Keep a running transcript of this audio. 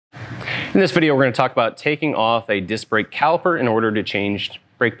In this video, we're going to talk about taking off a disc brake caliper in order to change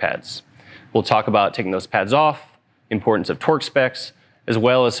brake pads. We'll talk about taking those pads off, importance of torque specs, as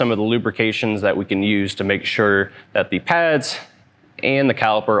well as some of the lubrications that we can use to make sure that the pads and the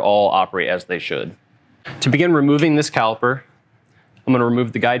caliper all operate as they should. To begin removing this caliper, I'm going to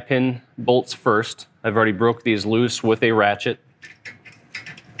remove the guide pin bolts first. I've already broke these loose with a ratchet.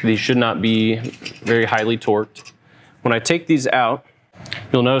 These should not be very highly torqued. When I take these out,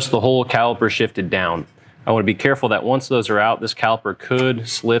 you'll notice the whole caliper shifted down. I want to be careful that once those are out, this caliper could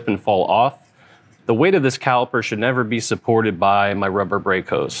slip and fall off. The weight of this caliper should never be supported by my rubber brake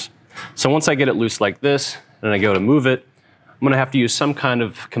hose. So once I get it loose like this, and I go to move it, I'm going to have to use some kind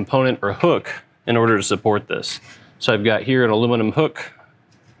of component or hook in order to support this. So I've got here an aluminum hook.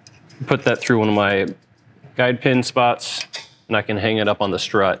 Put that through one of my guide pin spots, and I can hang it up on the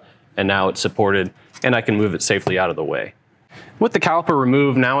strut, and now it's supported, and I can move it safely out of the way. With the caliper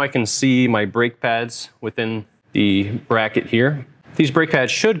removed, now I can see my brake pads within the bracket here. These brake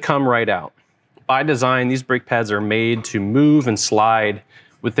pads should come right out. By design, these brake pads are made to move and slide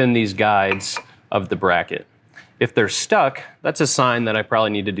within these guides of the bracket. If they're stuck, that's a sign that I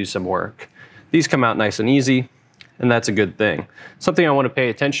probably need to do some work. These come out nice and easy, and that's a good thing. Something I want to pay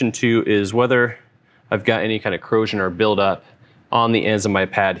attention to is whether I've got any kind of corrosion or buildup on the ends of my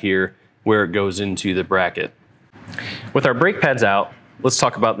pad here where it goes into the bracket. With our brake pads out, let's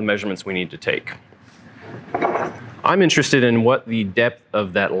talk about the measurements we need to take. I'm interested in what the depth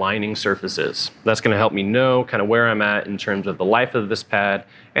of that lining surface is. That's going to help me know kind of where I'm at in terms of the life of this pad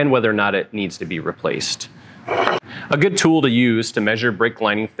and whether or not it needs to be replaced. A good tool to use to measure brake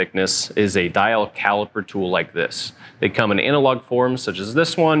lining thickness is a dial caliper tool like this. They come in analog forms such as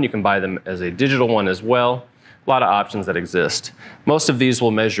this one. You can buy them as a digital one as well. A lot of options that exist. Most of these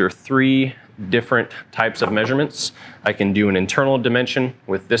will measure 3 different types of measurements. I can do an internal dimension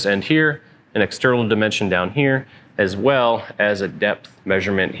with this end here, an external dimension down here, as well as a depth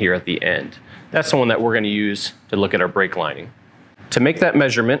measurement here at the end. That's the one that we're going to use to look at our brake lining. To make that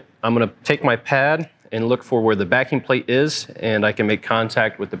measurement, I'm going to take my pad and look for where the backing plate is, and I can make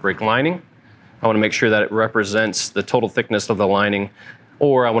contact with the brake lining. I want to make sure that it represents the total thickness of the lining,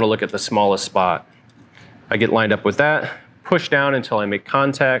 or I want to look at the smallest spot. I get lined up with that, push down until I make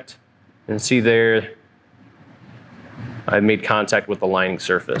contact, and see there, I've made contact with the lining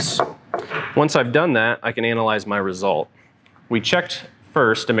surface. Once I've done that, I can analyze my result. We checked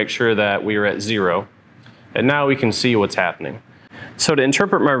first to make sure that we are at 0, and now we can see what's happening. So to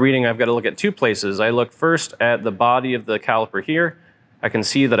interpret my reading, I've got to look at 2 places. I look first at the body of the caliper here. I can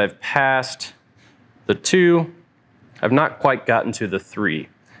see that I've passed the 2. I've not quite gotten to the 3.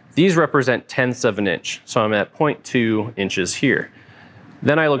 These represent tenths of an inch, so I'm at 0.2 inches here.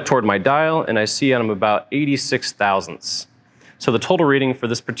 Then I look toward my dial and I see I'm about 86 thousandths. So the total reading for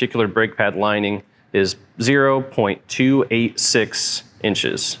this particular brake pad lining is 0.286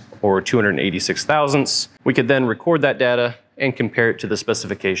 inches, or 286 thousandths. We could then record that data and compare it to the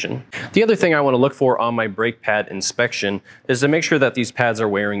specification. The other thing I want to look for on my brake pad inspection is to make sure that these pads are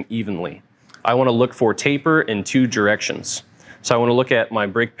wearing evenly. I want to look for taper in 2 directions. So I want to look at my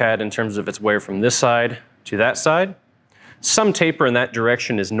brake pad in terms of its wear from this side to that side. Some taper in that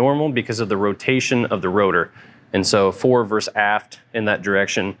direction is normal because of the rotation of the rotor. And so fore versus aft in that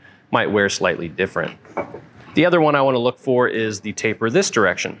direction might wear slightly different. The other one I want to look for is the taper this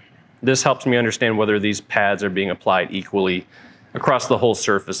direction. This helps me understand whether these pads are being applied equally across the whole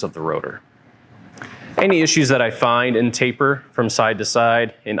surface of the rotor. Any issues that I find in taper from side to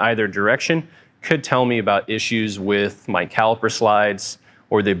side in either direction could tell me about issues with my caliper slides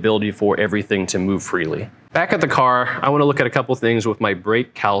or the ability for everything to move freely. Back at the car, I want to look at a couple things with my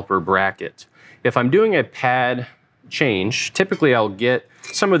brake caliper bracket. If I'm doing a pad change, typically I'll get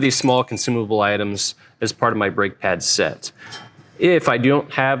some of these small consumable items as part of my brake pad set. If I don't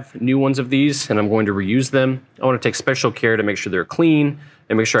have new ones of these and I'm going to reuse them, I want to take special care to make sure they're clean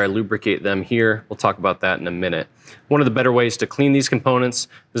and make sure I lubricate them here. We'll talk about that in a minute. One of the better ways to clean these components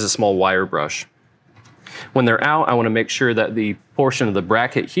is a small wire brush. When they're out, I want to make sure that the portion of the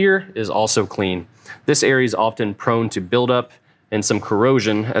bracket here is also clean. This area is often prone to buildup and some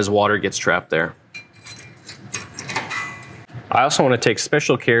corrosion as water gets trapped there. I also want to take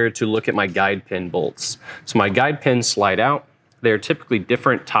special care to look at my guide pin bolts. So my guide pins slide out. They're typically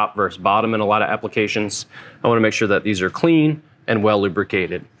different top versus bottom in a lot of applications. I want to make sure that these are clean and well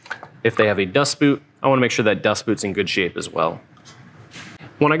lubricated. If they have a dust boot, I want to make sure that dust boot's in good shape as well.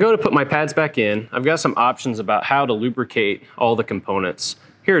 When I go to put my pads back in, I've got some options about how to lubricate all the components.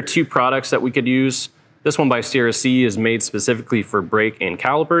 Here are 2 products that we could use. This one by Sierra C is made specifically for brake and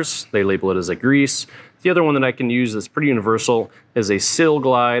calipers. They label it as a grease. The other one that I can use that's pretty universal is a Sil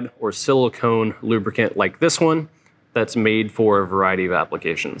Glide or silicone lubricant like this one that's made for a variety of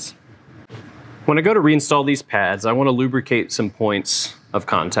applications. When I go to reinstall these pads, I want to lubricate some points of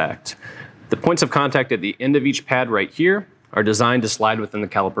contact. The points of contact at the end of each pad right here are designed to slide within the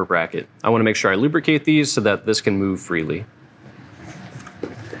caliper bracket. I want to make sure I lubricate these so that this can move freely.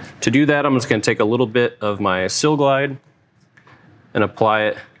 To do that, I'm just going to take a little bit of my Sil Glide and apply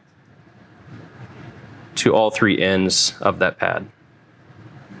it to all three ends of that pad.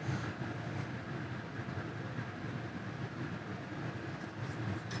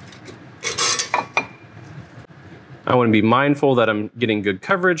 I want to be mindful that I'm getting good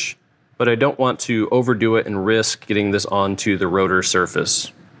coverage, but I don't want to overdo it and risk getting this onto the rotor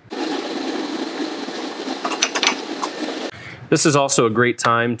surface. This is also a great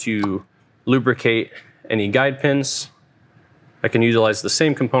time to lubricate any guide pins. I can utilize the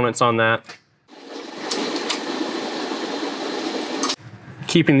same components on that.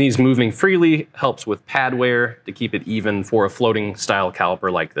 Keeping these moving freely helps with pad wear to keep it even for a floating style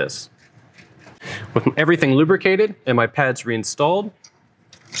caliper like this. With everything lubricated and my pads reinstalled,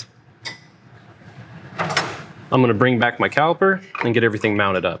 I'm going to bring back my caliper and get everything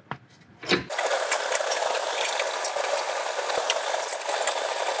mounted up.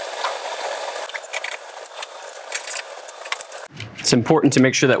 It's important to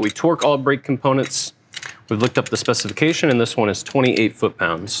make sure that we torque all brake components. We've looked up the specification and this one is 28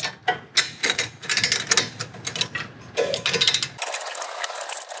 foot-pounds.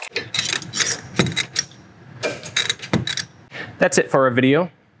 That's it for our video.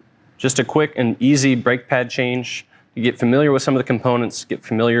 Just a quick and easy brake pad change. You get familiar with some of the components, get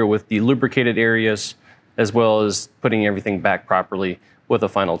familiar with the lubricated areas, as well as putting everything back properly with a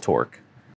final torque.